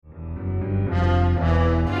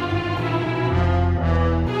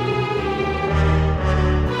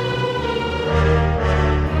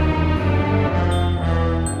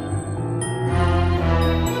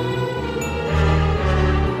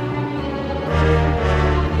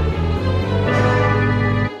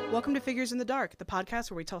to Figures in the Dark, the podcast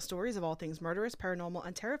where we tell stories of all things murderous, paranormal,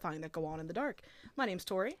 and terrifying that go on in the dark. My name's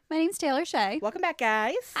Tori. My name's Taylor Shay. Welcome back,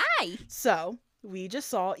 guys. Hi. So, we just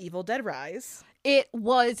saw Evil Dead Rise. It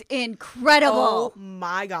was incredible. Oh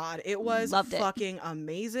my God. It was fucking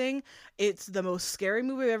amazing. It's the most scary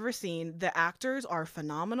movie I've ever seen. The actors are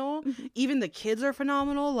phenomenal. Even the kids are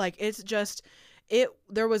phenomenal. Like, it's just...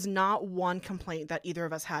 there was not one complaint that either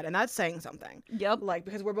of us had, and that's saying something. Yep. Like,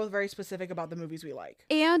 because we're both very specific about the movies we like.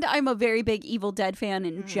 And I'm a very big Evil Dead fan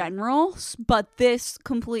in general, but this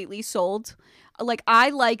completely sold. Like, I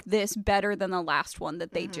like this better than the last one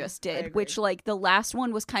that they just did, which, like, the last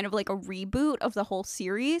one was kind of like a reboot of the whole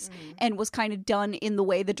series and was kind of done in the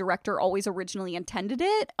way the director always originally intended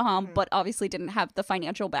it, but obviously didn't have the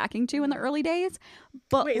financial backing to in the early days.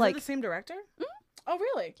 But wait, is like, it the same director? Oh,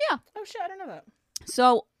 really? Yeah. Oh, shit, I don't know that.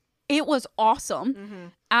 So it was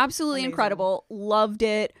awesome. Absolutely Amazing. incredible. Loved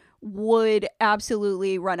it. Would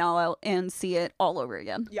absolutely run out and see it all over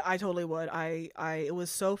again. Yeah, I totally would. It was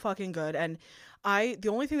so fucking good. And the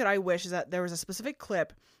only thing that I wish is that there was a specific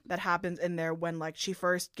clip that happens in there when, like, she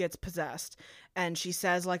first gets possessed and she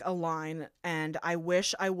says, like, a line, and I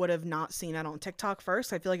wish I would have not seen it on TikTok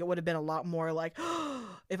first. I feel like it would have been a lot more like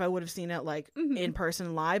if I would have seen it, like, in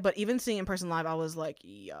person live. But even seeing in person live, I was like,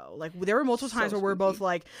 yo, like, there were multiple times where we're both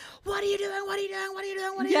like, what are you doing? What are you doing? What are you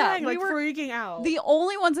doing? What are you doing? Like, we were freaking out. The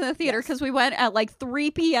only ones in the theater, because we went at like 3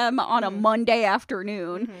 p.m. on a Monday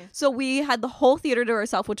afternoon. So we had the whole theater to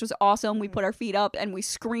ourselves, which was awesome. We put our feet up and we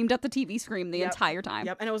screamed at the TV screen the entire time.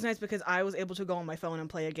 Yep, and it was nice because I was able to go on my phone and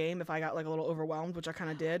play a game if I got, like, a little overwhelmed, which I kind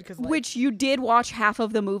of did. Cause, like, which you did watch half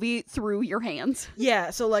of the movie through your hands.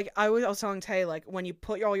 Yeah, so, like, I was telling Tay, like, when you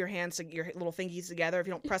put all your hands, your little fingies together, if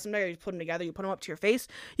you don't press them together, you put them together, you put them up to your face,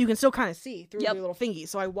 you can still kind of see through your little fingies.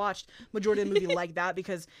 So I watched majority of the movie like that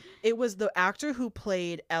because it was the actor who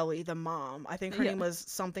played Ellie, the mom. I think her name was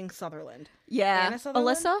something Sutherland. Yeah. Anna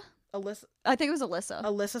Sutherland? Alyssa? I think it was Alyssa.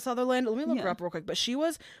 Alyssa Sutherland. Let me look her up real quick. But she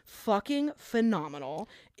was fucking phenomenal.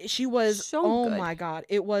 She was so good. My God.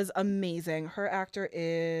 It was amazing. Her actor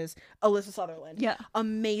is Alyssa Sutherland. Yeah.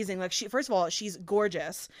 Amazing. Like, first of all, she's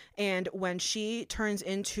gorgeous. And when she turns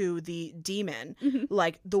into the demon,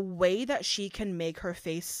 like, the way that she can make her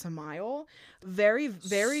face smile very,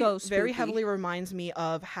 very, very heavily reminds me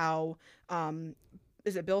of how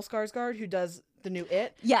is it Bill Skarsgård who does the new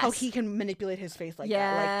It? Yes. How he can manipulate his face like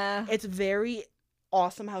that. Like, it's very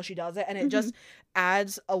awesome how she does it. And it just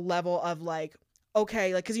adds a level of, like,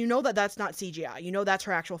 okay, like, because you know that that's not CGI. You know that's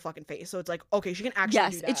her actual fucking face. So it's like, okay, she can actually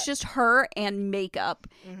do that. It's just her and makeup.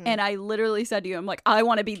 And I literally said to you, I'm like, I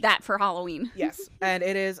want to be that for Halloween. Yes. And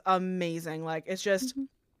it is amazing. Like, it's just...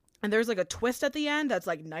 And there's, like, a twist at the end that's,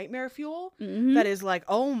 like, nightmare fuel. That is, like,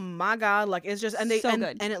 oh my God. Like, it's just... And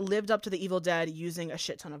and it lived up to the Evil Dead using a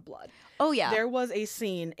shit ton of blood. Oh, yeah. There was a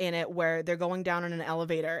scene in it where they're going down in an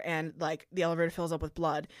elevator and, like, the elevator fills up with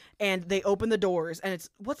blood. And they open the doors and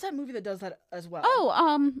it's... What's that movie that does that as well?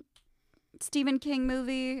 Oh, Stephen King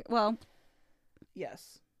movie. Well...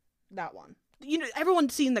 Yes. That one. You know,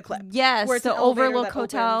 everyone's seen the clip. Yes, where it's the Overlook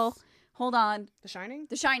Hotel... Opens. Hold on. The Shining?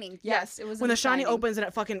 The Shining. Yes. It was when The Shining opens and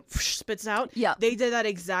it fucking spits out. Yeah. They did that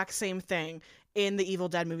exact same thing in the Evil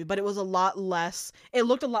Dead movie, but it was a lot less. It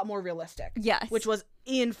looked a lot more realistic. Yes. Which was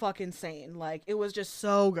fucking sane. Like, it was just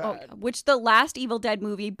so good. Oh, yeah. Which the last Evil Dead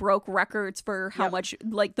movie broke records for how much,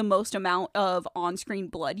 like, the most amount of on-screen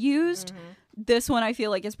blood used. This one I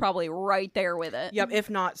feel like is probably right there with it. Yep,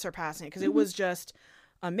 if not surpassing it, because it was just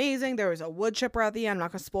amazing. There was a wood chipper at the end. I'm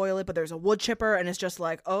not gonna spoil it, but there's a wood chipper and it's just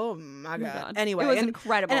like, oh my God. Anyway, it was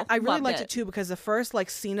incredible. And I really liked it too because the first,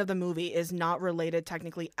 like, scene of the movie is not related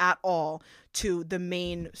technically at all to the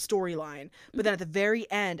main storyline, but then at the very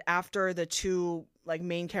end, after the two, like,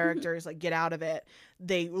 main characters like get out of it,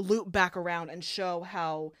 they loop back around and show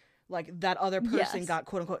how, like, that other person got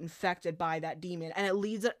quote unquote infected by that demon, and it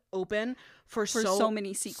leaves it open for so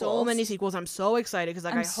many sequels. So many sequels. I'm so excited because,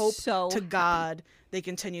 like, I hope to God they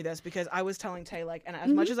continue this, because I was telling Tay, like, and as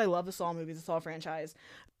much as I love the Saw movies, the Saw franchise,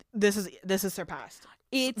 this is surpassed.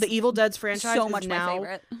 It's the Evil Dead's franchise so much is now my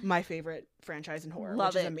favorite. My favorite franchise in horror,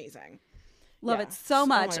 Love which it. is amazing. Love it so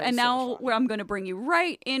much. And now I'm going to bring you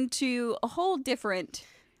right into a whole different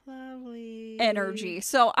energy.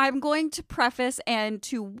 So I'm going to preface and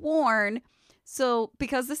to warn. So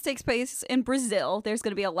because this takes place in Brazil, there's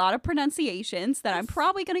going to be a lot of pronunciations that I'm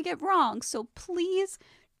probably going to get wrong. So please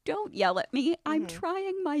don't yell at me. I'm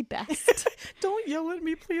trying my best. Don't yell at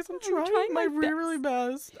me, please. I'm trying my really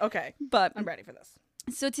best. Okay, but I'm ready for this.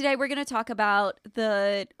 So today we're going to talk about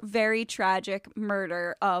the very tragic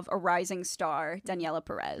murder of a rising star, Daniella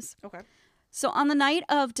Perez. Okay. So on the night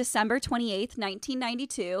of December 28th,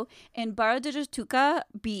 1992, in Barra de Jutuca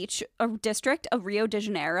Beach, a district of Rio de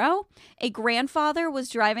Janeiro, a grandfather was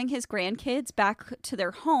driving his grandkids back to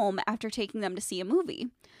their home after taking them to see a movie.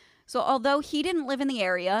 So although he didn't live in the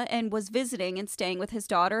area and was visiting and staying with his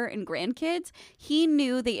daughter and grandkids, he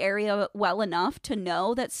knew the area well enough to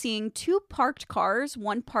know that seeing two parked cars,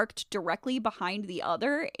 one parked directly behind the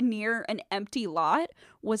other near an empty lot,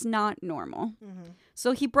 was not normal. Mm-hmm.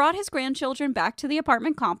 So he brought his grandchildren back to the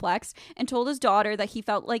apartment complex and told his daughter that he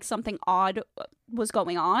felt like something odd was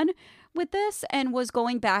going on with this and was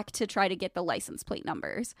going back to try to get the license plate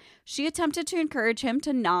numbers. She attempted to encourage him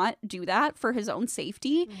to not do that for his own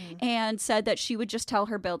safety and said that she would just tell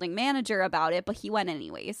her building manager about it, but he went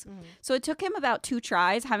anyways. So it took him about 2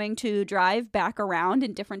 tries, having to drive back around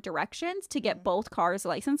in different directions to get both cars'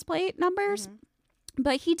 license plate numbers.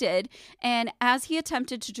 But he did, and as he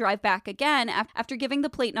attempted to drive back again, after giving the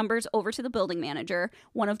plate numbers over to the building manager,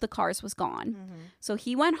 one of the cars was gone. So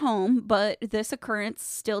he went home, but this occurrence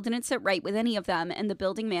still didn't sit right with any of them, and the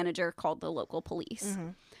building manager called the local police.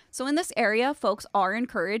 So in this area, folks are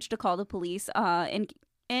encouraged to call the police in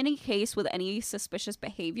any case with any suspicious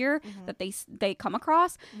behavior that they come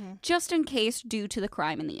across, just in case due to the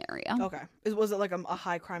crime in the area. Okay. Was it like a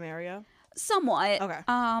high crime area? Somewhat.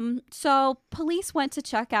 Okay. So police went to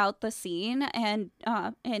check out the scene, and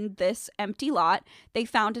in this empty lot, they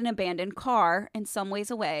found an abandoned car and some ways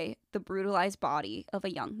away the brutalized body of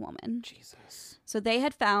a young woman. Jesus. So they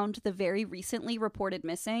had found the very recently reported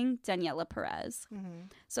missing Daniella Perez.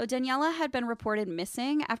 So Daniella had been reported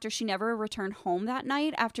missing after she never returned home that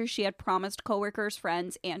night, after she had promised coworkers,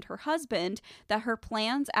 friends, and her husband that her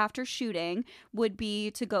plans after shooting would be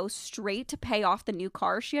to go straight to pay off the new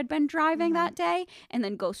car she had been driving that day and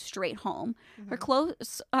then go straight home. Her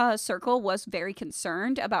close circle was very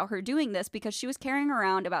concerned about her doing this because she was carrying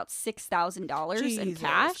around about $6,000 in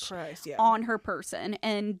cash on her person,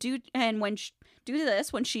 and due to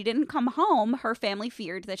this, when she didn't come home, her family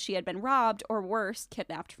feared that she had been robbed or worse,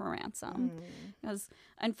 kidnapped for ransom. Because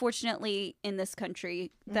unfortunately, in this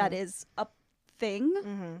country, that is a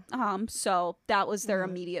thing. So that was their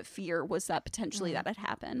immediate fear, was that potentially that had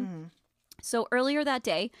happened. So earlier that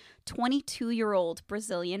day, 22-year-old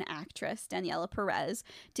Brazilian actress Daniella Perez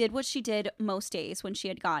did what she did most days when she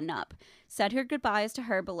had gotten up, said her goodbyes to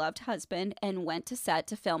her beloved husband, and went to set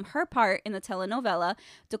to film her part in the telenovela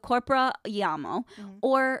De Corpo e Alma,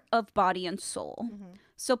 or Of Body and Soul.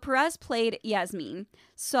 So Perez played Yasmin,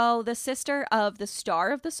 so the sister of the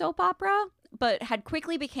star of the soap opera, but had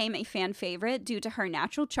quickly became a fan favorite due to her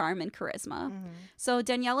natural charm and charisma. So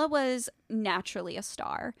Daniella was naturally a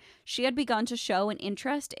star. She had begun to show an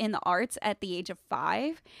interest in the arts at the age of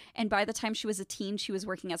 5, and by the time she was a teen, she was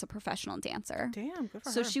working as a professional dancer. Damn, good for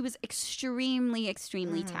her. So she was extremely,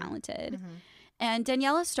 extremely talented. And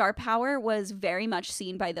Daniella's star power was very much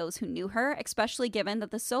seen by those who knew her, especially given that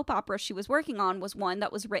the soap opera she was working on was one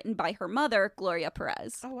that was written by her mother, Gloria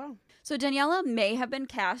Perez. Oh, wow. So Daniella may have been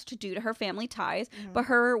cast due to her family ties, but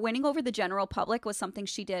her winning over the general public was something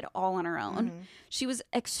she did all on her own. She was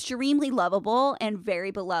extremely lovable and very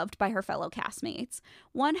beloved by her fellow castmates.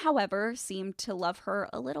 One, however, seemed to love her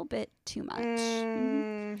a little bit too much.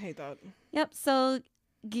 Hate that. Yep, so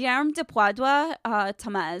Guilherme de Poidois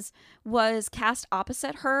Tamez was cast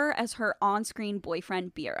opposite her as her on-screen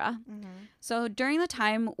boyfriend, Bira. So during the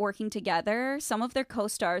time working together, some of their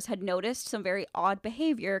co-stars had noticed some very odd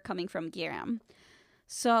behavior coming from Guilherme.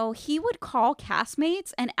 So he would call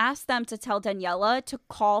castmates and ask them to tell Daniella to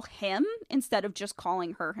call him instead of just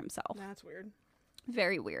calling her himself. That's weird.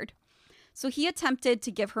 Very weird. So he attempted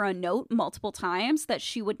to give her a note multiple times that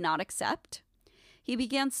she would not accept. He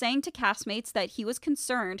began saying to castmates that he was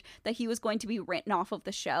concerned that he was going to be written off of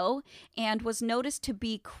the show, and was noticed to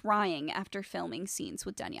be crying after filming scenes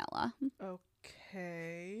with Daniella.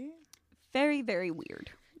 Okay. Very, very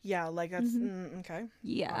weird. Yeah, like that's okay.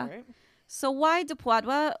 Yeah. All right. So why de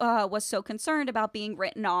Poidois was so concerned about being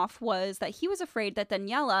written off was that he was afraid that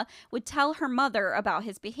Daniella would tell her mother about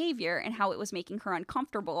his behavior and how it was making her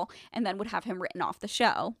uncomfortable, and then would have him written off the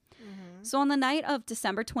show. So on the night of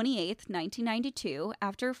December 28th, 1992,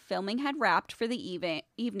 after filming had wrapped for the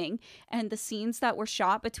evening and the scenes that were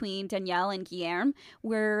shot between Danielle and Guilherme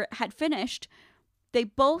had finished, they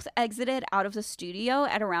both exited out of the studio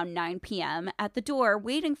at around 9 p.m. At the door,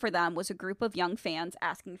 waiting for them was a group of young fans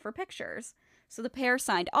asking for pictures. So the pair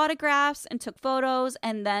signed autographs and took photos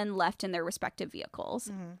and then left in their respective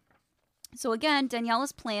vehicles. So again,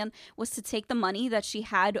 Daniella's plan was to take the money that she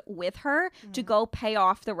had with her to go pay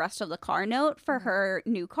off the rest of the car note for her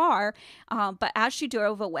new car. But as she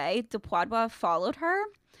drove away, de Poidois followed her.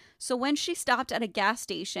 So when she stopped at a gas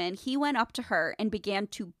station, he went up to her and began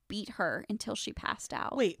to beat her until she passed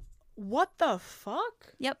out. Wait, what the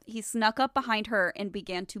fuck? Yep, he snuck up behind her and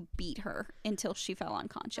began to beat her until she fell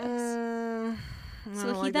unconscious. I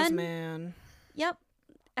don't like this man. Yep,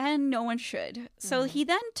 and no one should. So he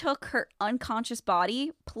then took her unconscious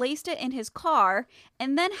body, placed it in his car,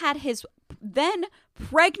 and then had his then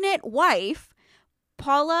pregnant wife,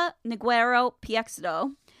 Paula Neguero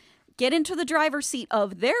Piexdo, get into the driver's seat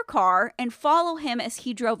of their car and follow him as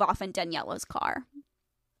he drove off in Daniella's car.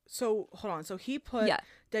 So, hold on. So he put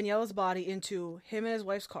Daniella's body into him and his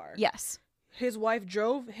wife's car. Yes. His wife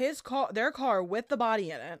drove their car with the body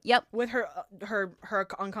in it. Yep. With her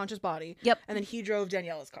unconscious body. Yep. And then he drove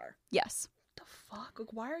Daniella's car. Yes. What the fuck?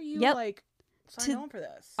 Like, why are you signed on for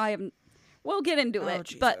this? We'll get into it.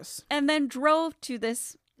 Jesus. And then drove to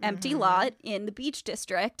this empty lot in the Beach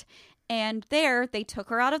District. And there, they took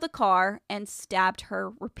her out of the car and stabbed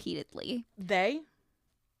her repeatedly. They?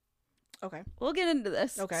 Okay. We'll get into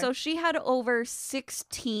this. Okay. So she had over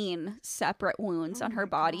 16 separate wounds on her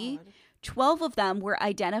body. God. 12 of them were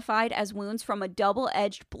identified as wounds from a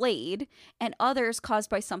double-edged blade, and others caused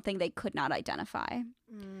by something they could not identify.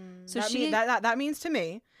 So that means to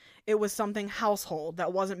me, it was something household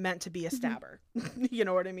that wasn't meant to be a stabber. You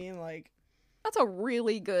know what I mean? Like, that's a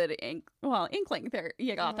really good inkling there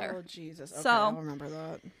you got there. Oh, Jesus. Okay, so, I'll remember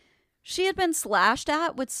that. She had been slashed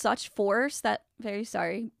at with such force that, very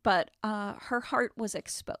sorry, but her heart was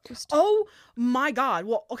exposed. Oh, my God.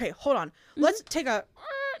 Well, okay, hold on. Let's take a...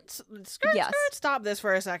 Stop this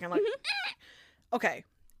for a second. Like, okay.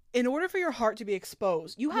 In order for your heart to be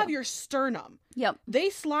exposed, you have your sternum. Yep.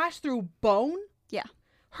 They slash through bone. Yeah.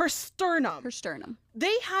 Her sternum.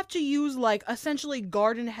 They have to use, like, essentially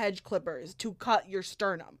garden hedge clippers to cut your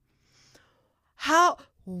sternum. How?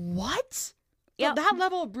 What? Yep. That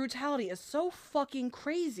level of brutality is so fucking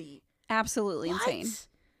crazy. Absolutely insane.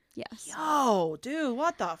 Yes. Yo, dude,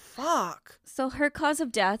 what the fuck? So her cause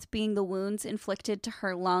of death being the wounds inflicted to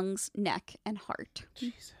her lungs, neck, and heart.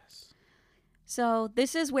 Jesus. So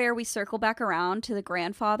this is where we circle back around to the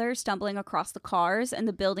grandfather stumbling across the cars and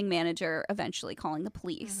the building manager eventually calling the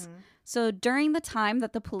police. So during the time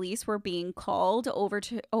that the police were being called over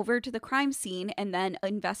to the crime scene and then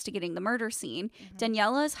investigating the murder scene,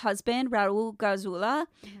 Daniella's husband, Raul Gazula,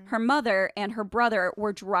 her mother, and her brother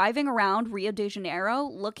were driving around Rio de Janeiro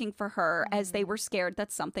looking for her as they were scared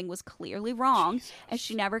that something was clearly wrong as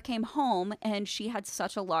she never came home and she had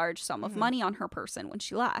such a large sum of money on her person when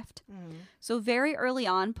she left. So very early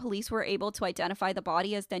on, police were able to identify the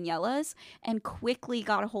body as Daniella's and quickly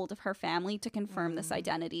got a hold of her family to confirm this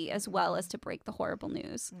identity as well as to break the horrible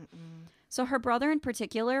news. So her brother in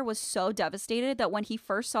particular was so devastated that when he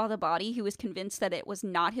first saw the body, he was convinced that it was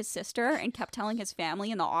not his sister and kept telling his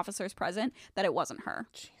family and the officers present that it wasn't her.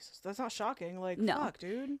 Jesus, that's not shocking. Like, no. Fuck,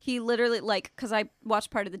 dude. He literally, like, because I watched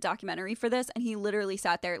part of the documentary for this, and he literally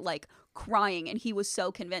sat there, like, crying, and he was so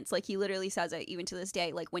convinced. Like, he literally says it even to this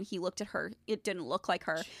day. Like, when he looked at her, it didn't look like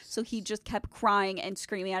her. Jesus. So he just kept crying and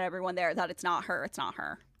screaming at everyone there that it's not her, it's not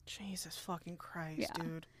her. Jesus fucking Christ,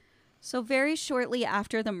 dude. So very shortly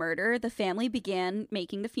after the murder, the family began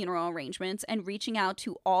making the funeral arrangements and reaching out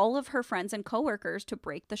to all of her friends and coworkers to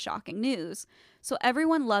break the shocking news. So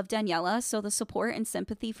everyone loved Daniella, so the support and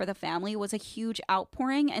sympathy for the family was a huge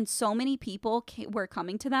outpouring, and so many people were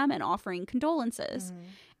coming to them and offering condolences.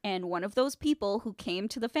 And one of those people who came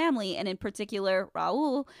to the family, and in particular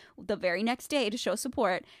Raul, the very next day to show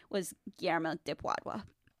support was Guillermo de Puadua.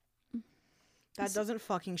 That doesn't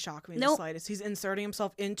fucking shock me in the slightest. He's inserting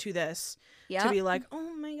himself into this to be like,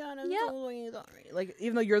 oh my God, I'm totally sorry. Like,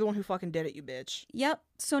 even though you're the one who fucking did it, you bitch. Yep.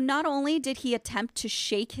 So not only did he attempt to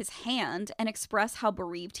shake his hand and express how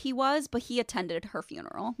bereaved he was, but he attended her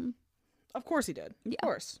funeral. Of course he did. Yeah. Of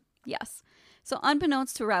course. Yes. So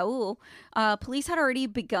unbeknownst to Raul, police had already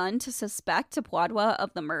begun to suspect Puadua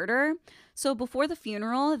of the murder. So before the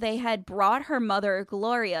funeral, they had brought her mother,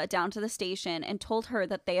 Gloria, down to the station and told her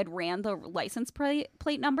that they had ran the license plate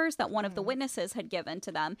numbers that one of the witnesses had given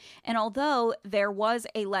to them. And although there was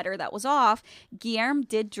a letter that was off, Guillermo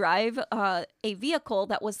did drive a vehicle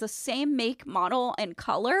that was the same make, model, and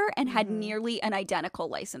color and had nearly an identical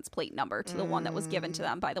license plate number to the one that was given to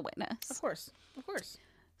them by the witness. Of course. Of course.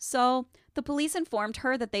 So the police informed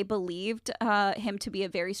her that they believed him to be a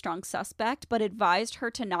very strong suspect, but advised her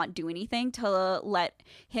to not do anything to let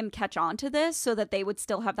him catch on to this so that they would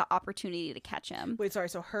still have the opportunity to catch him. Wait, sorry.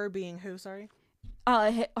 So her being who, sorry?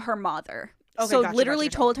 Her mother. Okay, so gotcha, literally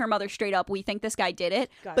told her mother straight up, we think this guy did it,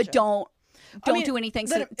 but don't do anything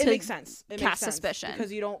to it makes sense. It cast suspicion.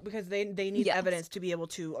 Because they need evidence to be able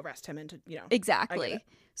to arrest him and to, Exactly.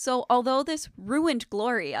 So, although this ruined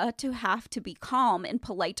Gloria to have to be calm and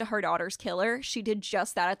polite to her daughter's killer, she did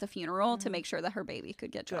just that at the funeral to make sure that her baby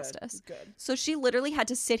could get justice. Good. So, she literally had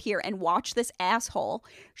to sit here and watch this asshole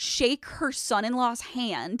shake her son-in-law's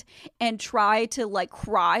hand and try to, like,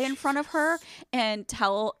 cry in front of her and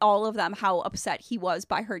tell all of them how upset he was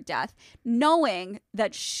by her death, knowing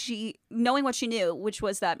what she knew, which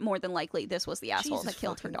was that more than likely this was the asshole that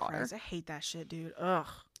killed her daughter. Christ, I hate that shit, dude. Ugh.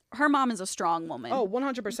 Her mom is a strong woman. Oh,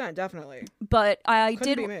 100%, definitely. But I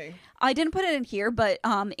Couldn't be me. didn't put it in here, but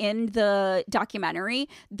in the documentary,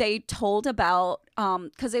 they told about,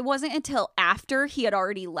 because it wasn't until after he had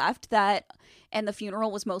already left and the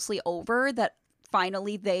funeral was mostly over, that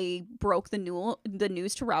finally they broke the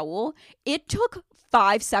news to Raul. It took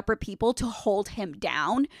 5 separate people to hold him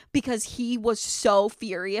down because he was so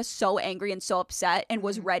furious, so angry, and so upset, and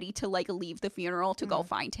was ready to, like, leave the funeral to go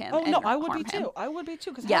find him. Oh, and no, I would harm be him. too. I would be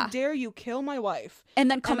too. Because Yeah. how dare you kill my wife And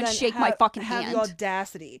then come and shake my fucking hand. Have the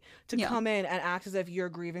audacity to come in and act as if you're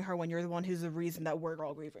grieving her when you're the one who's the reason that we're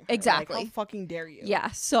all grieving her. Exactly. Like, how fucking dare you?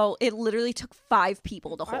 Yeah, so it literally took 5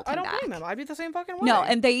 people to hold him back. I don't blame him. I'd be the same fucking way. No,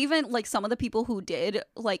 and they even, like, some of the people who did,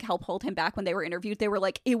 like, help hold him back when they were interviewed, they were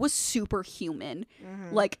like, it was superhuman.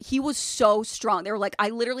 Like, he was so strong. They were like, I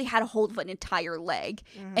literally had a hold of an entire leg,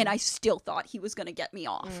 and I still thought he was going to get me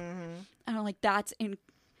off. And I'm like, that's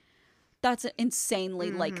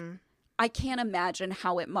insanely, like, I can't imagine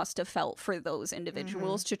how it must have felt for those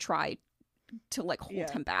individuals to try to, like,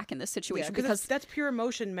 hold him back in this situation. Because that's pure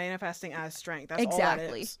emotion manifesting as strength. That's exactly.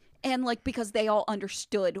 all that is. And, like, because they all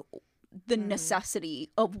understood the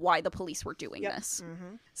necessity of why the police were doing this.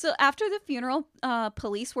 So after the funeral,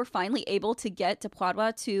 police were finally able to get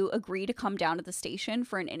Depoidwa to agree to come down to the station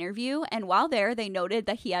for an interview. And while there, they noted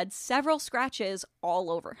that he had several scratches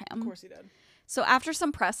all over him. Of course he did. So after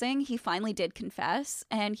some pressing, he finally did confess,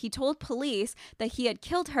 and he told police that he had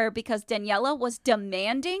killed her because Daniella was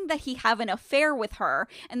demanding that he have an affair with her,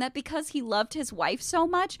 and that because he loved his wife so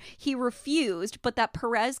much, he refused, but that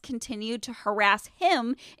Perez continued to harass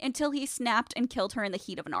him until he snapped and killed her in the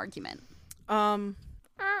heat of an argument.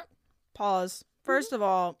 Pause. First of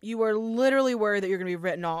all, you were literally worried that you're going to be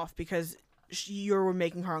written off because you were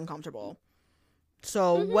making her uncomfortable.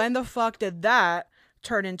 So when the fuck did that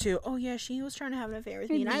turn into, oh yeah, she was trying to have an affair with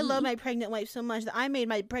me, and I love my pregnant wife so much that I made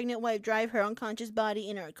my pregnant wife drive her unconscious body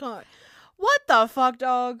in her car. What the fuck,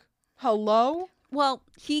 dog? Hello? Well,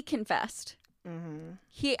 he confessed.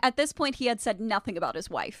 He, at this point, he had said nothing about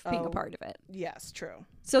his wife being a part of it. Yes, true.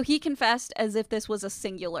 So he confessed as if this was a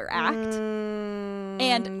singular act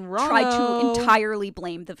and tried to entirely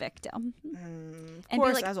blame the victim. And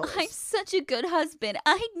course, be like, as always. I'm such a good husband.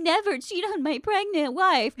 I'd never cheat on my pregnant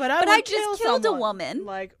wife. But I I just killed a woman.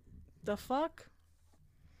 Like, the fuck?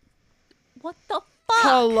 What the fuck?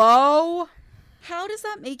 Hello? How does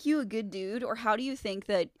that make you a good dude? Or how do you think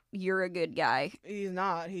that you're a good guy? He's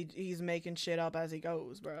not. He's making shit up as he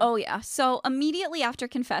goes, bro. Oh, yeah. So immediately after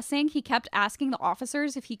confessing, he kept asking the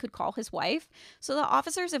officers if he could call his wife. So the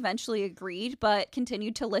officers eventually agreed, but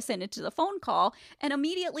continued to listen into the phone call and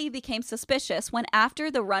immediately became suspicious when,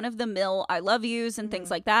 after the run-of-the-mill I love yous and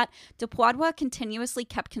things like that, Depoidwa continuously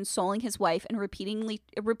kept consoling his wife and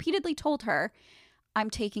repeatedly told her, I'm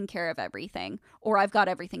taking care of everything, or I've got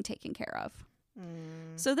everything taken care of.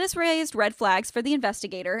 So this raised red flags for the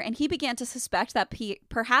investigator, and he began to suspect that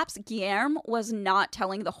perhaps Guillermo was not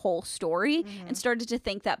telling the whole story and started to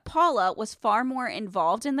think that Paula was far more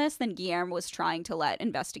involved in this than Guillermo was trying to let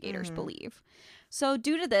investigators believe. So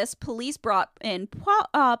due to this, police brought in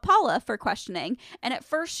Paula for questioning, and at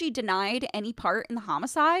first she denied any part in the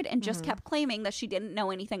homicide and just kept claiming that she didn't know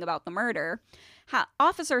anything about the murder.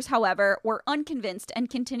 Officers, however, were unconvinced and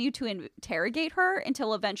continued to interrogate her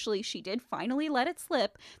until eventually she did finally let it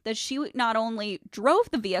slip that she not only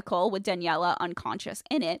drove the vehicle with Daniella unconscious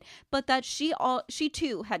in it, but that she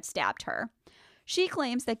too had stabbed her. She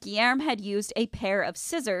claims that Guillermo had used a pair of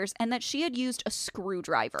scissors and that she had used a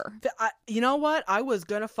screwdriver. You know what? I was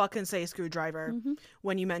gonna fucking say screwdriver.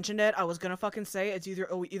 When you mentioned it, I was gonna fucking say it's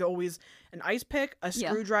either always an ice pick, a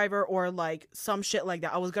screwdriver, or like some shit like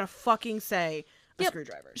that. I was gonna fucking say a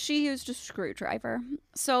screwdriver. She used a screwdriver.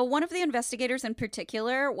 So one of the investigators in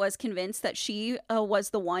particular was convinced that she was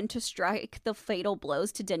the one to strike the fatal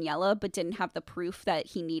blows to Daniella, but didn't have the proof that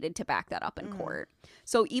he needed to back that up in court.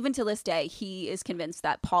 So even to this day, he is convinced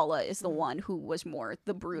that Paula is the one who was more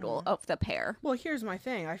the brutal of the pair. Well, here's my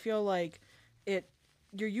thing. I feel like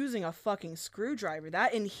you're using a fucking screwdriver.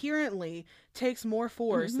 That inherently takes more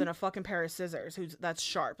force than a fucking pair of scissors that's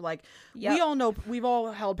sharp. Like, we all know, we've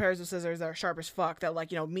all held pairs of scissors that are sharp as fuck, that,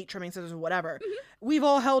 like, you know, meat trimming scissors or whatever. We've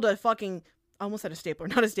all held a fucking I almost said a stapler,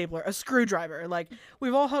 not a stapler, a screwdriver. Like,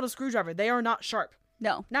 we've all held a screwdriver. They are not sharp.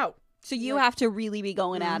 No. So you have to really be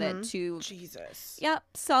going at it to... Jesus. Yep.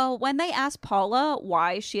 So when they asked Paula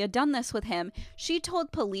why she had done this with him, she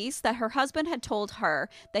told police that her husband had told her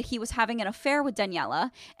that he was having an affair with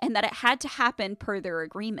Daniella and that it had to happen per their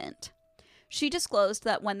agreement. She disclosed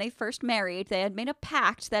that when they first married, they had made a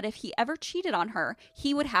pact that if he ever cheated on her,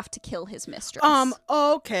 he would have to kill his mistress.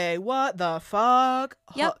 Okay, what the fuck?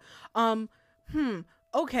 Yep.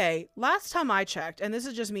 Okay, last time I checked, and this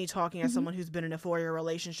is just me talking as someone who's been in a 4-year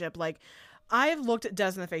relationship, like, I've looked at Des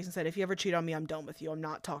in the face and said, if you ever cheat on me, I'm done with you. I'm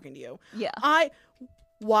not talking to you. Yeah.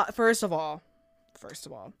 First of all,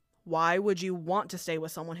 why would you want to stay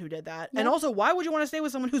with someone who did that? Yep. And also, why would you want to stay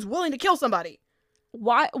with someone who's willing to kill somebody?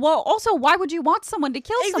 Why? Well, also, why would you want someone to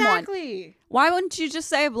kill someone? Exactly. Why wouldn't you just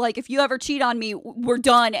say, like, if you ever cheat on me, we're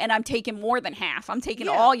done, and I'm taking more than half. I'm taking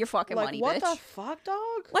all your fucking money, what bitch. What the fuck,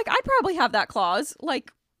 dog? Like, I'd probably have that clause.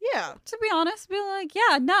 Like, yeah. To be honest, be like,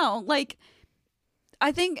 yeah, no. Like,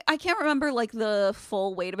 I can't remember, like, the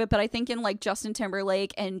full weight of it, but I think in, like, Justin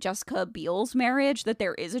Timberlake and Jessica Biel's marriage that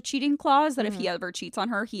there is a cheating clause that if he ever cheats on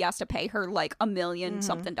her, he has to pay her, like, $1 million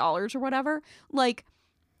something dollars or whatever. Like,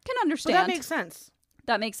 can understand. But that makes sense.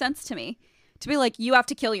 That makes sense to me. To be like, you have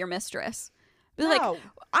to kill your mistress. Be like,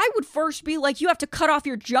 I would first be like, you have to cut off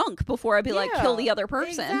your junk before I'd be like, kill the other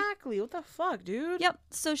person. Exactly. What the fuck, dude? Yep.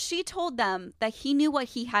 So she told them that he knew what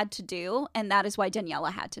he had to do, and that is why Daniella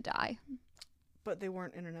had to die. But they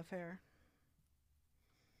weren't in an affair.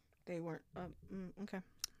 They weren't. Okay.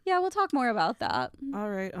 Yeah, we'll talk more about that. All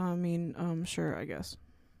right. Sure, I guess.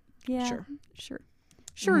 Yeah. Sure.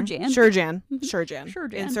 Sure, Jan. Sure, Jan. Sure, Jan. Sure,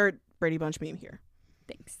 Jan. Insert Brady Bunch meme here.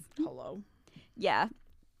 Thanks. Hello. Yeah.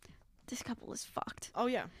 This couple is fucked. Oh,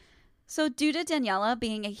 yeah. So due to Daniella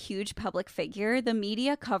being a huge public figure, the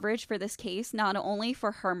media coverage for this case, not only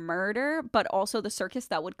for her murder, but also the circus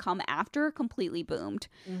that would come after, completely boomed.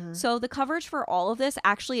 So the coverage for all of this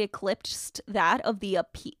actually eclipsed that of the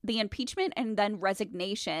impeachment and then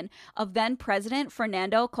resignation of then President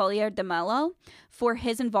Fernando Collor de Mello for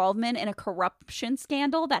his involvement in a corruption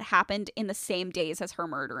scandal that happened in the same days as her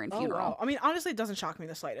murder and funeral. Wow. I mean, honestly, it doesn't shock me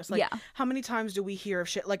the slightest. Like, how many times do we hear of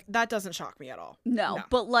shit? Like, that doesn't shock me at all. No.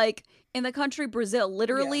 But, like, in the country Brazil,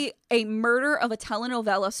 literally a murder of a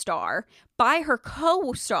telenovela star by her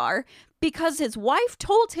co-star because his wife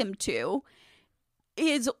told him to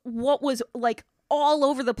is what was, like, all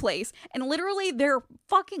over the place. And literally their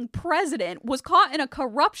fucking president was caught in a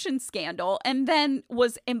corruption scandal and then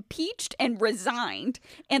was impeached and resigned.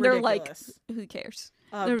 And Ridiculous. They're like, who cares?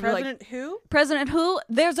 President who? President who?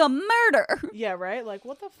 There's a murder. Yeah, right? Like,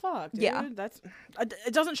 what the fuck, dude? Yeah.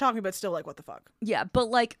 It doesn't shock me, but still, like, what the fuck? Yeah, but,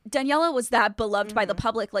 like, Daniella was that beloved by the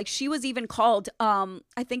public. Like, she was even called,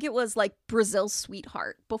 I think it was, like, Brazil's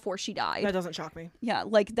sweetheart before she died. That doesn't shock me. Yeah,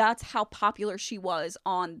 like, that's how popular she was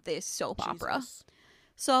on this soap opera.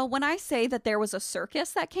 So when I say that there was a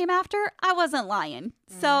circus that came after, I wasn't lying.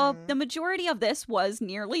 So the majority of this was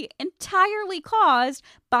nearly entirely caused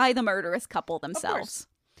by the murderous couple themselves.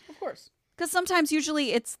 Of course. Because sometimes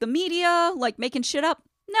usually it's the media, like, making shit up.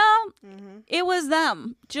 No, it was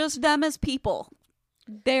them. Just them as people.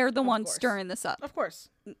 They're the ones stirring this up. Of course.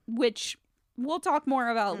 Which we'll talk more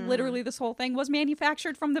about. Literally, this whole thing was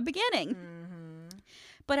manufactured from the beginning.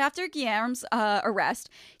 But after Guillermo's arrest,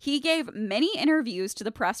 he gave many interviews to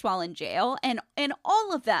the press while in jail, and in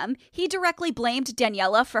all of them, he directly blamed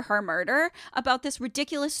Daniella for her murder about this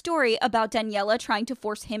ridiculous story about Daniella trying to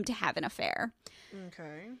force him to have an affair.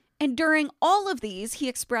 Okay. And during all of these, he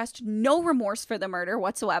expressed no remorse for the murder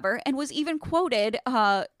whatsoever and was even quoted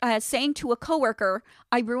as saying to a coworker,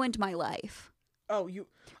 "I ruined my life." Oh, you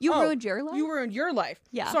ruined your life? You ruined your life.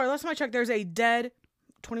 Yeah. Sorry, last time I checked, there's a dead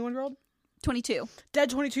 21-year-old? 22. Dead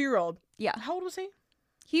 22-year-old. Yeah. How old was he?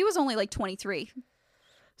 He was only like 23.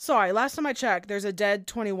 Sorry, last time I checked, there's a dead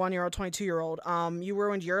 21-year-old, 22-year-old. You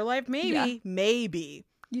ruined your life? Maybe.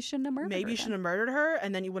 You shouldn't have murdered her. Maybe you shouldn't have murdered her,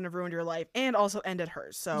 and then you wouldn't have ruined your life, and also ended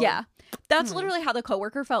hers. So yeah, that's literally how the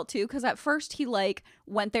coworker felt too. Because at first he like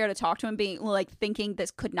went there to talk to him, being like thinking this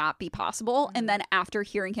could not be possible, and then after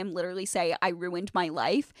hearing him literally say, "I ruined my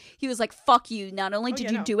life," he was like, "Fuck you! Not only did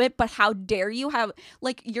you do it, but how dare you have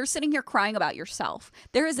like you're sitting here crying about yourself.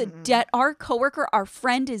 There is a dead. Our coworker, our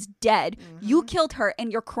friend is dead. You killed her,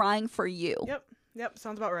 and you're crying for you." Yep,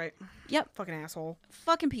 sounds about right. Yep. Fucking asshole.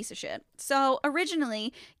 Fucking piece of shit. So,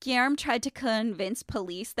 originally, Guillermo tried to convince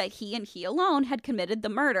police that he and he alone had committed the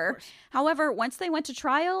murder. However, once they went to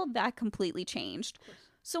trial, that completely changed.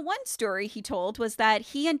 So, one story he told was that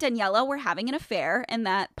he and Daniella were having an affair and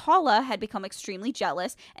that Paula had become extremely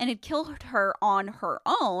jealous and had killed her on her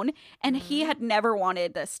own, and he had never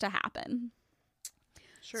wanted this to happen.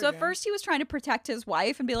 So at first he was trying to protect his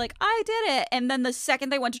wife and be like, I did it. And then the second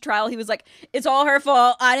they went to trial, he was like, it's all her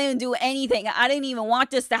fault. I didn't do anything. I didn't even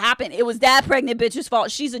want this to happen. It was that pregnant bitch's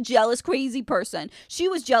fault. She's a jealous, crazy person. She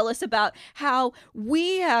was jealous about how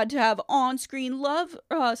we had to have on-screen love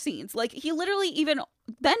scenes. Like, he literally even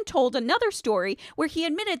then told another story where he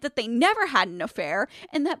admitted that they never had an affair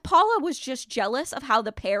and that Paula was just jealous of how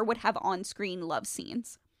the pair would have on-screen love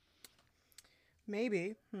scenes.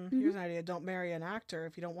 Maybe. Here's an idea. Don't marry an actor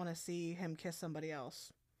if you don't want to see him kiss somebody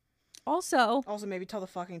else. Also, maybe tell the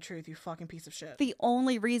fucking truth, you fucking piece of shit. The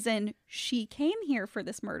only reason she came here for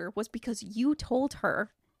this murder was because you told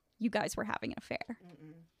her you guys were having an affair.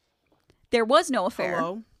 There was no affair.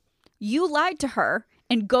 Hello? You lied to her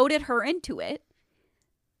and goaded her into it.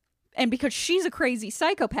 And because she's a crazy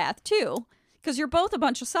psychopath, too, because you're both a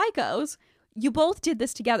bunch of psychos, you both did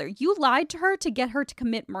this together. You lied to her to get her to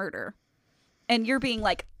commit murder. And you're being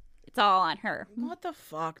like, it's all on her. What the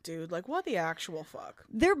fuck, dude? Like, what the actual fuck?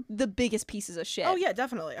 They're the biggest pieces of shit. Oh, yeah,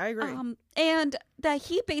 definitely. I agree. And that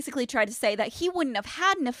he basically tried to say that he wouldn't have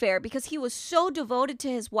had an affair because he was so devoted to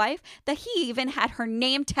his wife that he even had her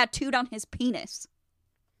name tattooed on his penis.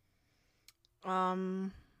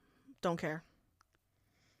 Don't care.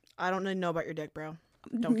 I don't need to know about your dick, bro.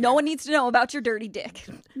 No one needs to know about your dirty dick.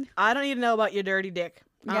 I don't need to know about your dirty dick.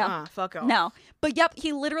 Fuck off. No. But yep,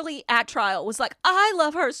 he literally at trial was like, I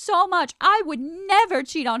love her so much. I would never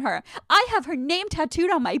cheat on her. I have her name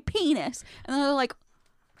tattooed on my penis. And they're like,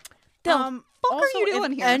 the fuck also, are you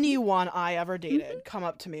doing if here? anyone I ever dated come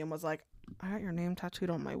up to me and was like, I got your name tattooed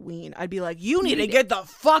on my ween, I'd be like, you need to get the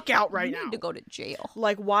fuck out right now. You need to go to jail.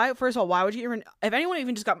 Like, why? First of all, why would you even? If anyone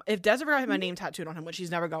even just got, if Des ever got my name tattooed on him, which he's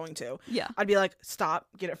never going to, I'd be like, stop,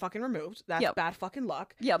 get it fucking removed. That's bad fucking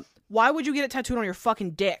luck. Yep. Why would you get it tattooed on your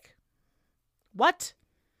fucking dick? What?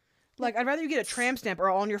 Like, I'd rather you get a tramp stamp or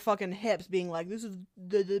on your fucking hips, being like, this is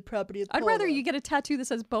the property of I'd rather you get a tattoo that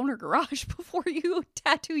says Boner Garage before you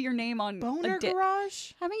tattoo your name on Boner a dick.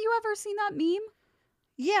 Garage. Haven't you ever seen that meme?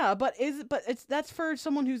 Yeah, but that's for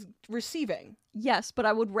someone who's receiving. Yes, but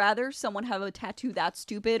I would rather someone have a tattoo that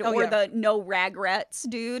stupid the no regrets,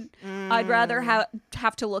 dude. I'd rather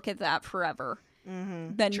have to look at that forever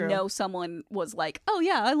than know someone was like, oh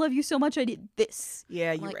yeah, I love you so much I did this.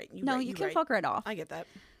 Yeah, you're right. You can fuck right off. I get that.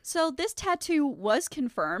 So this tattoo was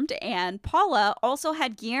confirmed, and Paula also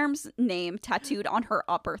had Guillermo's name tattooed on her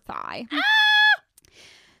upper thigh.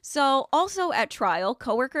 So, also at trial,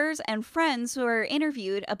 coworkers and friends were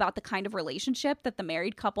interviewed about the kind of relationship that the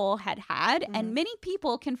married couple had, and many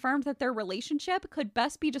people confirmed that their relationship could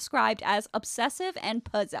best be described as obsessive and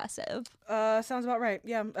possessive. Sounds about right.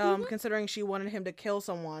 Yeah. Considering she wanted him to kill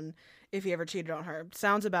someone if he ever cheated on her.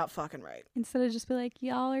 Sounds about fucking right. Instead of just be like,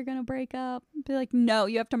 y'all are gonna break up. Be like, no,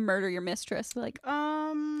 you have to murder your mistress. Be like,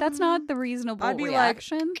 that's not the reasonable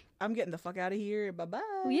reaction. Like, I'm getting the fuck out of here. Bye-bye.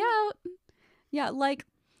 Yeah, like,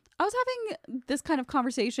 I was having this kind of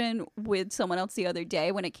conversation with someone else the other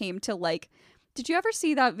day when it came to, like, did you ever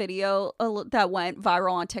see that video that went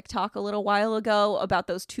viral on TikTok a little while ago about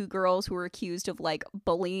those two girls who were accused of, like,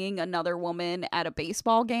 bullying another woman at a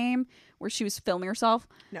baseball game where she was filming herself?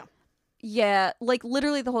 No. Yeah, like,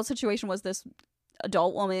 literally the whole situation was this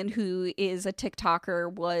adult woman who is a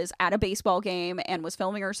TikToker was at a baseball game and was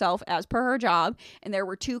filming herself as per her job, and there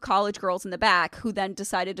were two college girls in the back who then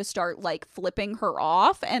decided to start like flipping her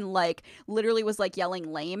off and like literally was like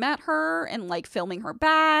yelling lame at her and like filming her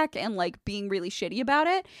back and like being really shitty about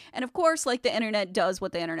it. And of course, like, the internet does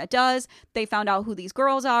what the internet does. They found out who these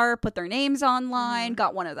girls are, put their names online,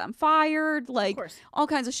 got one of them fired, like all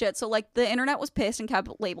kinds of shit. So like the internet was pissed and kept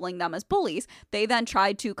labeling them as bullies. They then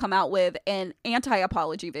tried to come out with an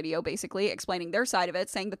anti-apology video, basically explaining their side of it,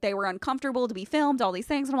 saying that they were uncomfortable to be filmed, all these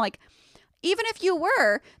things. And I'm like, even if you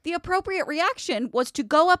were, the appropriate reaction was to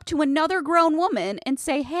go up to another grown woman and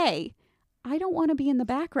say, hey, I don't want to be in the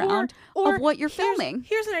background of what you're filming.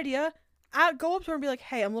 Here's an idea. I'd go up to her and be like,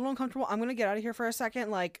 hey, I'm a little uncomfortable. I'm going to get out of here for a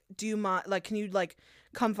second. Like, do you mind? Like, can you, like,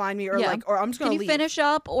 come find me? Or, like, or I'm just going to leave. Can you finish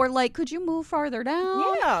up? Or, like, could you move farther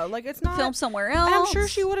down? Yeah, like, it's not. Film somewhere else. And I'm sure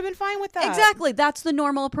she would have been fine with that. Exactly. That's the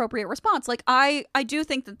normal, appropriate response. Like, I do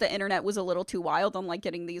think that the internet was a little too wild on, like,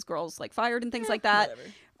 getting these girls, like, fired and things like that.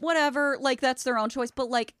 Whatever. Like, that's their own choice. But,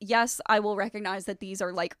 like, yes, I will recognize that these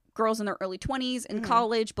are, like, girls in their early 20s in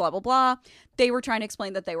college, blah, blah, blah. They were trying to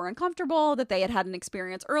explain that they were uncomfortable, that they had an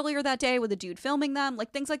experience earlier that day with a dude filming them,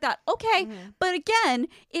 like things like that. Okay. But again,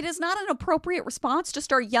 it is not an appropriate response to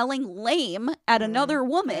start yelling lame at another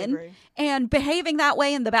woman and behaving that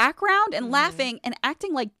way in the background and laughing and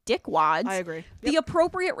acting like dickwads. I agree. The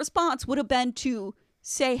appropriate response would have been to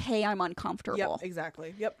say, hey, I'm uncomfortable. Yep,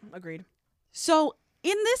 exactly. Yep, agreed. So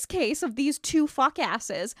in this case of these two fuck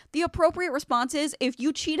asses, the appropriate response is, if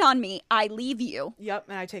you cheat on me, I leave you. Yep,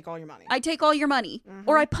 and I take all your money. I take all your money.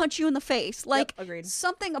 Or I punch you in the face. Like, yep, agreed.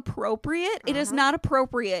 Something appropriate. It is not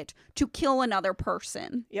appropriate to kill another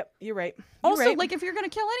person. Yep, you're right. Also, like, if you're going to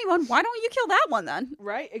kill anyone, why don't you kill that one then?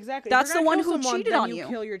 Right, exactly. That's the one who cheated on you.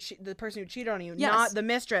 Kill the person who cheated on you, not the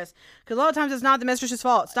mistress. Because a lot of times it's not the mistress's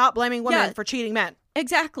fault. Stop blaming women for cheating men.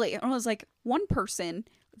 Exactly. And I was like, one person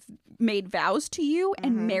made vows to you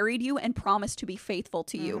and married you and promised to be faithful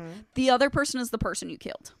to you. The other person is the person you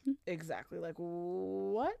killed. Exactly. Like,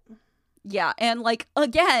 what? Yeah. And like,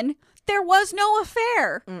 again, there was no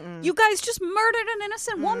affair. You guys just murdered an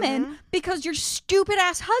innocent woman because your stupid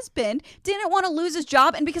ass husband didn't want to lose his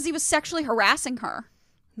job and because he was sexually harassing her.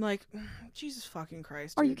 Like, Jesus fucking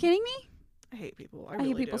Christ. Are you kidding me? I hate people. I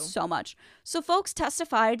hate people so much. So folks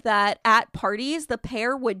testified that at parties, the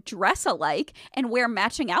pair would dress alike and wear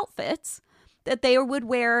matching outfits, that they would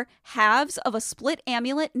wear halves of a split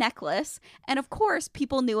amulet necklace, and of course,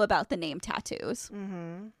 people knew about the name tattoos.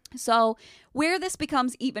 So where this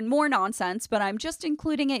becomes even more nonsense, but I'm just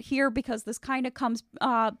including it here because this kind of comes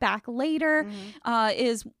back later,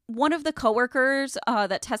 is one of the coworkers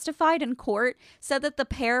that testified in court said that the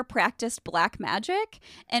pair practiced black magic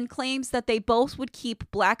and claims that they both would keep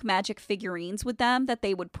black magic figurines with them that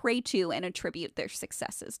they would pray to and attribute their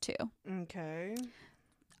successes to. Okay.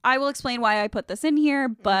 I will explain why I put this in here,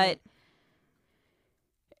 but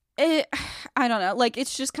I don't know. Like,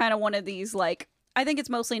 it's just kind of one of these, like, I think it's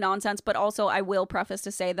mostly nonsense, but also I will preface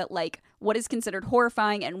to say that, like, what is considered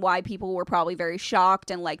horrifying and why people were probably very shocked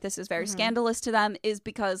and, like, this is very scandalous to them is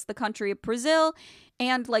because the country of Brazil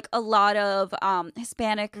and, like, a lot of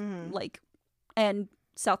Hispanic, like, and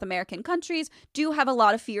South American countries do have a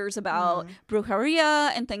lot of fears about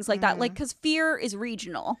brujeria and things like that. Like, because fear is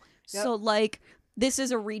regional. Yep. So, like, this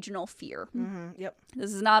is a regional fear. Yep.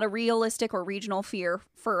 This is not a realistic or regional fear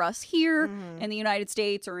for us here in the United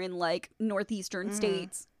States or in like northeastern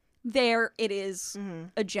states. There it is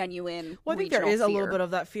a genuine I think there is fear. A little bit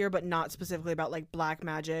of that fear, but not specifically about like black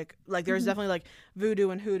magic. Like there's definitely like voodoo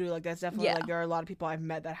and hoodoo. Like that's definitely like there are a lot of people I've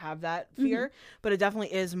met that have that fear, but it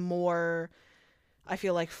definitely is more, I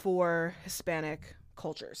feel like, for Hispanic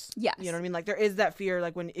cultures. Yes. You know what I mean? Like there is that fear,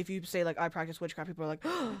 like if you say like I practice witchcraft, people are like,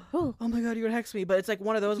 oh my god, you're gonna hex me. But it's like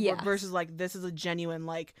one of those versus like this is a genuine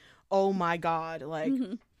like, oh my god, like you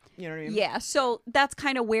know what I mean? Yeah. So that's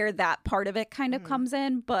kind of where that part of it kind of comes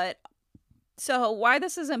in. But so why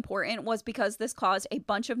this is important was because this caused a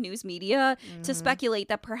bunch of news media to speculate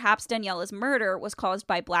that perhaps Daniella's murder was caused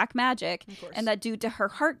by black magic, and that due to her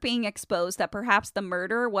heart being exposed, that perhaps the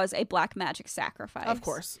murder was a black magic sacrifice. Of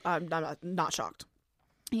course. I'm not shocked.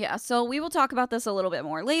 Yeah, so we will talk about this a little bit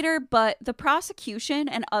more later, but the prosecution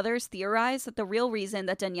and others theorize that the real reason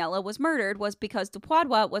that Daniella was murdered was because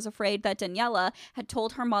Dupuadua was afraid that Daniella had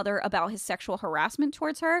told her mother about his sexual harassment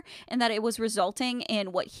towards her and that it was resulting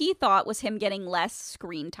in what he thought was him getting less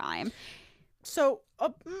screen time. So,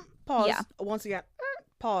 pause. Yeah. Once again,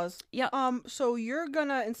 pause. Yeah. So you're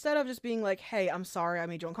gonna, instead of just being like, hey, I'm sorry, I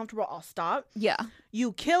made you uncomfortable, I'll stop. Yeah.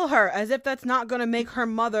 You kill her as if that's not gonna make her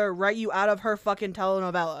mother write you out of her fucking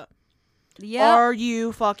telenovela. Yeah. Are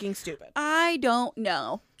you fucking stupid? I don't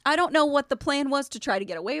know. I don't know what the plan was to try to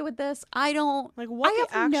get away with this. I don't. Like, what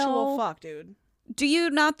the actual fuck, dude? Do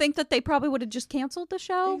you not think that they probably would have just canceled the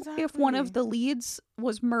show if one of the leads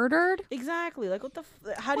was murdered? Exactly. Like, what the?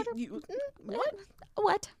 How do you? What?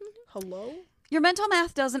 What? Hello? Your mental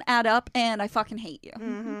math doesn't add up, and I fucking hate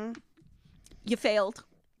you. You failed.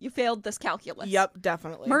 You failed this calculus. Yep,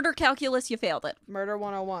 definitely. Murder calculus, you failed it. Murder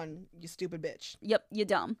 101, you stupid bitch. Yep, you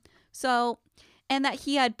dumb. So, and that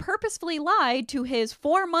he had purposefully lied to his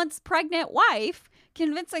 4 months pregnant wife,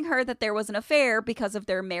 convincing her that there was an affair because of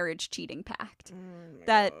their marriage cheating pact.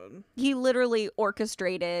 That he literally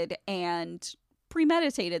orchestrated and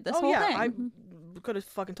premeditated this whole thing. I could have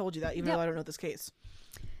fucking told you that, even though I don't know this case.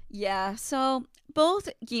 Yeah, so both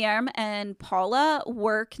Guillermo and Paula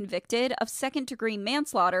were convicted of second-degree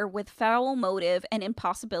manslaughter with foul motive and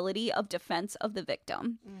impossibility of defense of the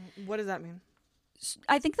victim. What does that mean?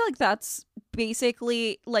 I think like that's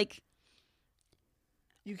basically like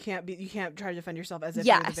you can't try to defend yourself as if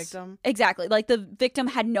you're the victim. Exactly. Like the victim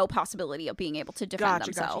had no possibility of being able to defend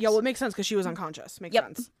themselves. Gotcha. Yeah, well, it makes sense because she was unconscious. Makes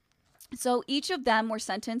sense. So each of them were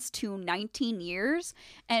sentenced to 19 years.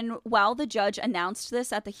 And while the judge announced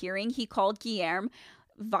this at the hearing, he called Guillermo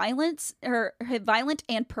violent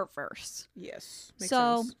and perverse. Yes. Makes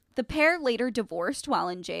sense. The pair later divorced while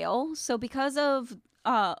in jail. So because of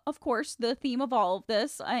of course, the theme of all of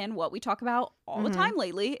this and what we talk about all the time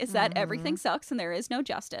lately is that everything sucks and there is no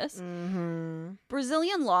justice.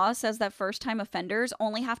 Brazilian law says that first-time offenders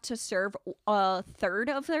only have to serve a third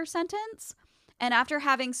of their sentence. And after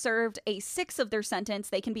having served a sixth of their sentence,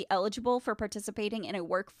 they can be eligible for participating in a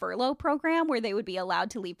work furlough program where they would be allowed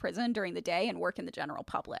to leave prison during the day and work in the general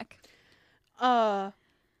public.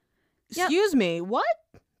 Excuse me, what?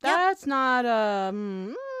 That's not,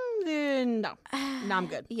 no. No, I'm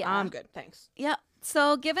good. I'm good, thanks. Yep.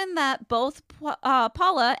 So given that both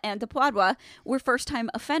Paula and Depadua were first-time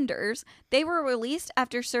offenders, they were released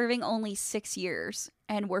after serving only 6 years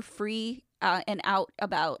and were free and out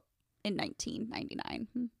about in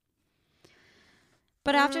 1999.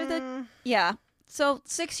 But after so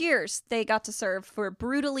 6 years they got to serve for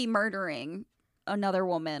brutally murdering another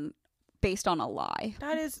woman based on a lie.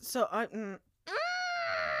 That is so...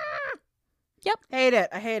 Yep. Hate it.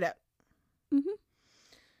 I hate it.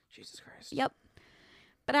 Jesus Christ. Yep.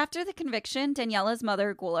 But after the conviction, Daniella's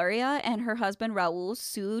mother, Gloria, and her husband, Raul,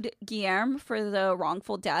 sued Guillermo for the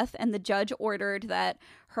wrongful death, and the judge ordered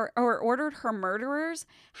her murderers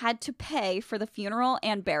had to pay for the funeral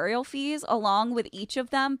and burial fees, along with each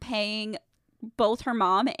of them paying both her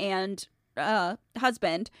mom and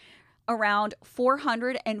husband around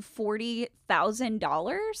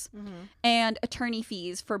 $440,000 and attorney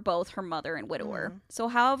fees for both her mother and widower. So,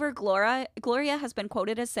 however, Gloria has been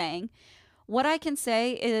quoted as saying, "What I can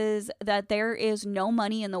say is that there is no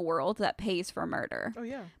money in the world that pays for murder. Oh,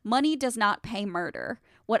 yeah. Money does not pay murder.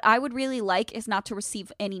 What I would really like is not to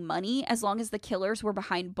receive any money as long as the killers were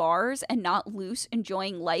behind bars and not loose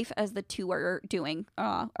enjoying life as the two are doing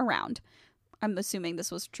around." I'm assuming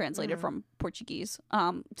this was translated from Portuguese.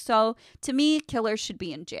 So to me, killers should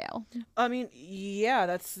be in jail. I mean, yeah,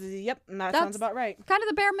 that sounds about right. Kind of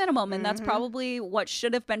the bare minimum, and that's probably what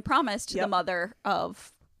should have been promised to the mother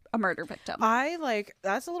of a murder victim.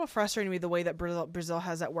 That's a little frustrating to me, the way that Brazil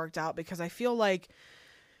has that worked out, because I feel like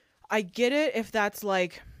I get it if that's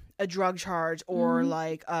like a drug charge or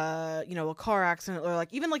like a car accident or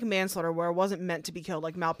like even like manslaughter where it wasn't meant to be killed,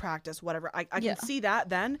 like malpractice, whatever. I can see that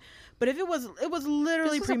then, but if it was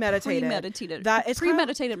literally premeditated. That it's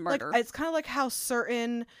premeditated murder. Like, it's kind of like how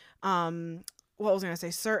certain certain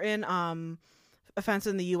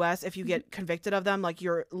offenses in the U.S., if you get convicted of them, like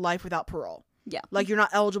you're life without parole. Yeah, like you're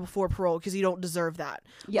not eligible for parole because you don't deserve that.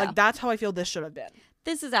 Yeah, like that's how I feel this should have been.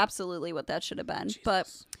 This is absolutely what that should have been. Jesus. But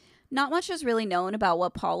not much is really known about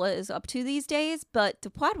what Paula is up to these days, but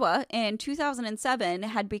Depadua in 2007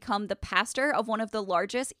 had become the pastor of one of the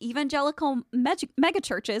largest evangelical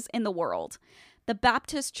megachurches in the world, the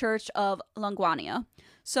Baptist Church of Languania.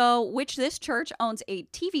 So, which this church owns a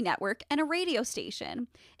TV network and a radio station.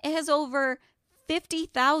 It has over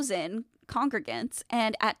 50,000 congregants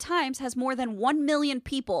and at times has more than 1 million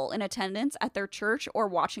people in attendance at their church or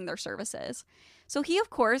watching their services. So he, of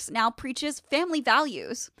course, now preaches family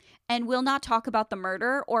values and will not talk about the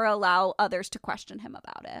murder or allow others to question him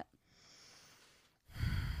about it.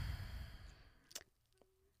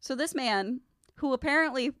 So this man, who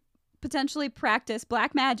apparently potentially practiced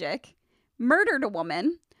black magic, murdered a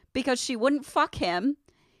woman because she wouldn't fuck him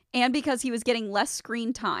and because he was getting less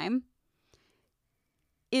screen time,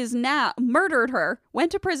 murdered her,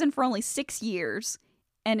 went to prison for only 6 years,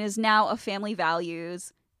 and is now a family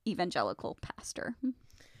values evangelical pastor.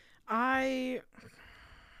 I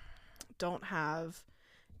don't have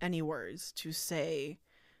any words to say.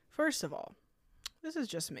 First of all, this is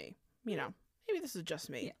just me. Maybe this is just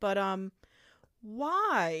me. Yeah. But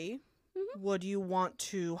why would you want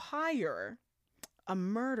to hire a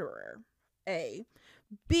murderer? A.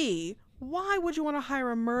 B. Why would you want to hire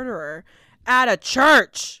a murderer at a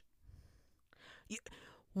church?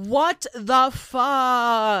 What the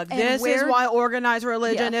fuck? And this is why organized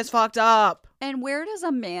religion is fucked up. And where does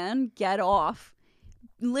a man get off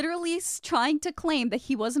literally trying to claim that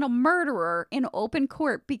he wasn't a murderer in open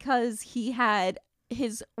court because he had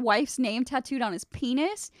his wife's name tattooed on his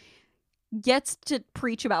penis, gets to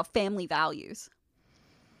preach about family values?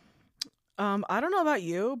 I don't know about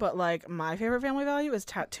you, but like my favorite family value is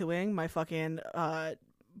tattooing my fucking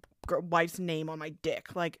wife's name on my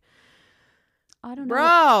dick. Like, I don't know.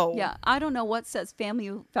 Bro. I don't know what says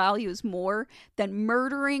family values more than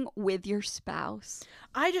murdering with your spouse.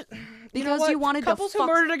 Because you wanted couples who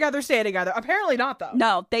murder together stay together. Apparently not, though.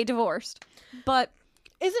 No, they divorced. But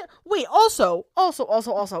also,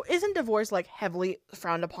 isn't divorce like heavily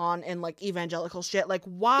frowned upon in like evangelical shit? Like,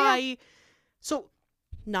 why? Yeah. So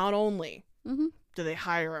not only do they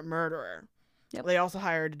hire a murderer, they also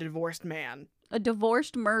hired a divorced man. A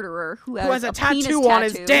divorced murderer who has a tattoo on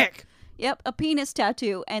his dick. Yep, a penis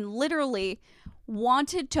tattoo. And literally,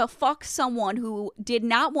 wanted to fuck someone who did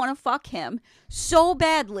not want to fuck him so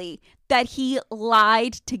badly that he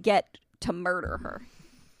lied to get to murder her.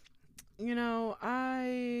 You know,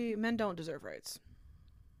 men don't deserve rights.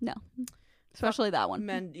 No. Especially that one.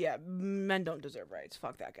 Men don't deserve rights.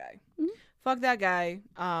 Fuck that guy. Mm-hmm. Fuck that guy.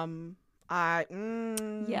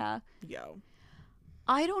 Yeah. Yo.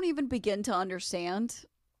 I don't even begin to understand.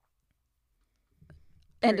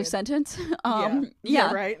 End of Period. sentence.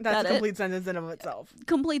 Yeah, right? That's that a complete sentence in of itself.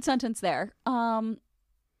 Complete sentence there.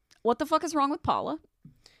 What the fuck is wrong with Paula?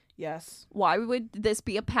 Yes. Why would this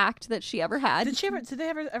be a pact that she ever had? Did they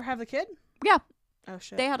ever have the kid? Yeah. Oh,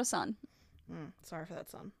 shit. They had a son. Sorry for that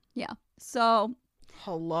son. Yeah. So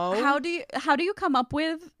hello? How do you come up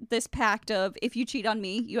with this pact of if you cheat on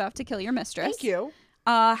me, you have to kill your mistress? Thank you.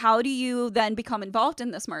 How do you then become involved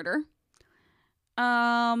in this murder?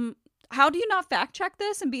 How do you not fact check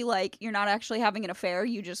this and be like, you're not actually having an affair,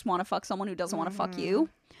 you just want to fuck someone who doesn't want to fuck you?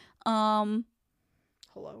 Hello?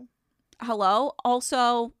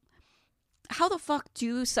 Also, how the fuck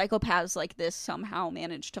do psychopaths like this somehow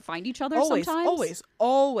manage to find each other sometimes?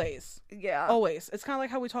 Always. Yeah. Always. It's kind of like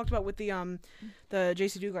how we talked about with the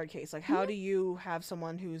JC Dugard case. Like, how do you have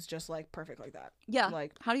someone who's just, like, perfect like that? Yeah.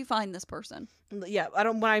 Like, how do you find this person? Yeah.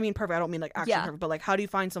 When I mean perfect, I don't mean, like, actually perfect. But, like, how do you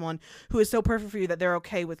find someone who is so perfect for you that they're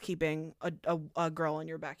okay with keeping a girl in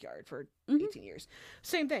your backyard for 18 years?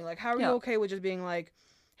 Same thing. Like, how are you okay with just being like,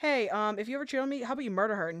 hey, if you ever cheat on me, how about you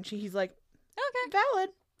murder her? And he's like, okay. Valid.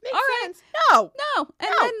 Makes sense. No. And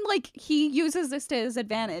then, like, he uses this to his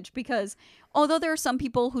advantage because although there are some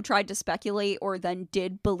people who tried to speculate or then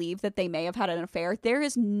did believe that they may have had an affair, there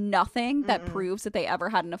is nothing that proves that they ever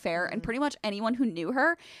had an affair. And pretty much anyone who knew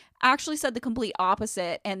her actually said the complete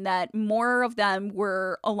opposite, and that more of them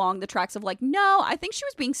were along the tracks of like, no, I think she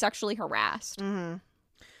was being sexually harassed.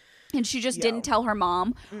 And she just didn't tell her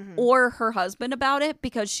mom or her husband about it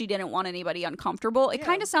because she didn't want anybody uncomfortable. It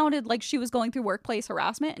kind of sounded like she was going through workplace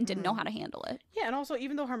harassment and didn't know how to handle it. Yeah, and also,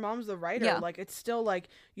 even though her mom's the writer, like, it's still, like,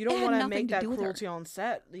 you don't want to make that cruelty on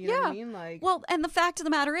set. You know what I mean? Like, well, and the fact of the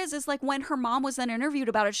matter is like, when her mom was then interviewed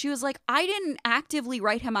about it, she was like, I didn't actively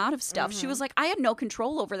write him out of stuff. She was like, I had no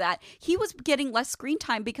control over that. He was getting less screen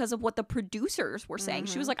time because of what the producers were saying.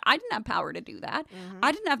 She was like, I didn't have power to do that.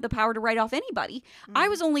 I didn't have the power to write off anybody. I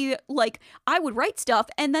was only like, I would write stuff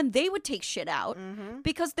and then they would take shit out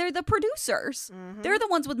because they're the producers. They're the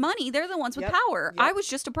ones with money. They're the ones with power. I was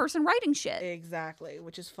just a person writing shit. Exactly,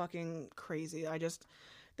 which is fucking crazy.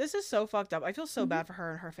 This is so fucked up. I feel so bad for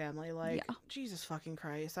her and her family. Like, Jesus fucking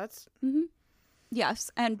Christ. That's...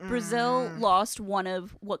 Yes, and Brazil lost one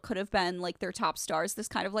of what could have been, like, their top stars. This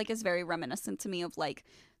kind of, like, is very reminiscent to me of, like,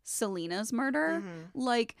 Selena's murder.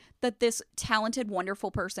 Like, that this talented, wonderful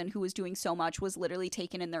person who was doing so much was literally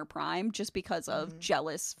taken in their prime just because of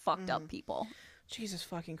jealous, fucked up people. Jesus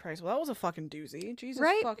fucking Christ. Well, that was a fucking doozy. Jesus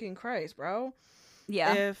fucking Christ, bro.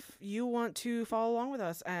 Yeah. If you want to follow along with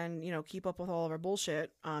us and, you know, keep up with all of our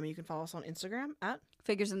bullshit, you can follow us on Instagram at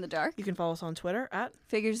Figures in the Dark. You can follow us on Twitter at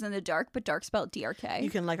Figures in the Dark, but dark spelled DRK. You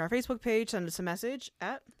can like our Facebook page, send us a message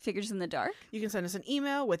at Figures in the Dark. You can send us an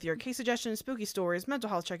email with your case suggestions, spooky stories, mental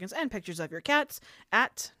health check-ins, and pictures of your cats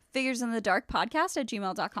at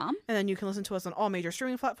figuresinthedarkpodcast@gmail.com. And then you can listen to us on all major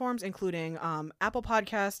streaming platforms, including Apple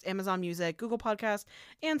Podcasts, Amazon Music, Google Podcasts,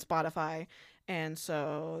 and Spotify. And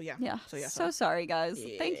so, yeah. So sorry, guys.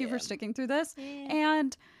 Yeah. Thank you for sticking through this. Yeah.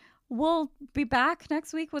 And we'll be back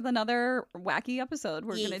next week with another wacky episode.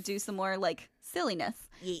 We're going to do some more, like, silliness.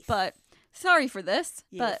 Yes. But sorry for this.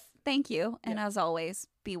 Yes. But thank you. And as always,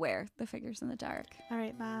 beware the figures in the dark. All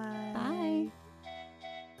right, bye. Bye.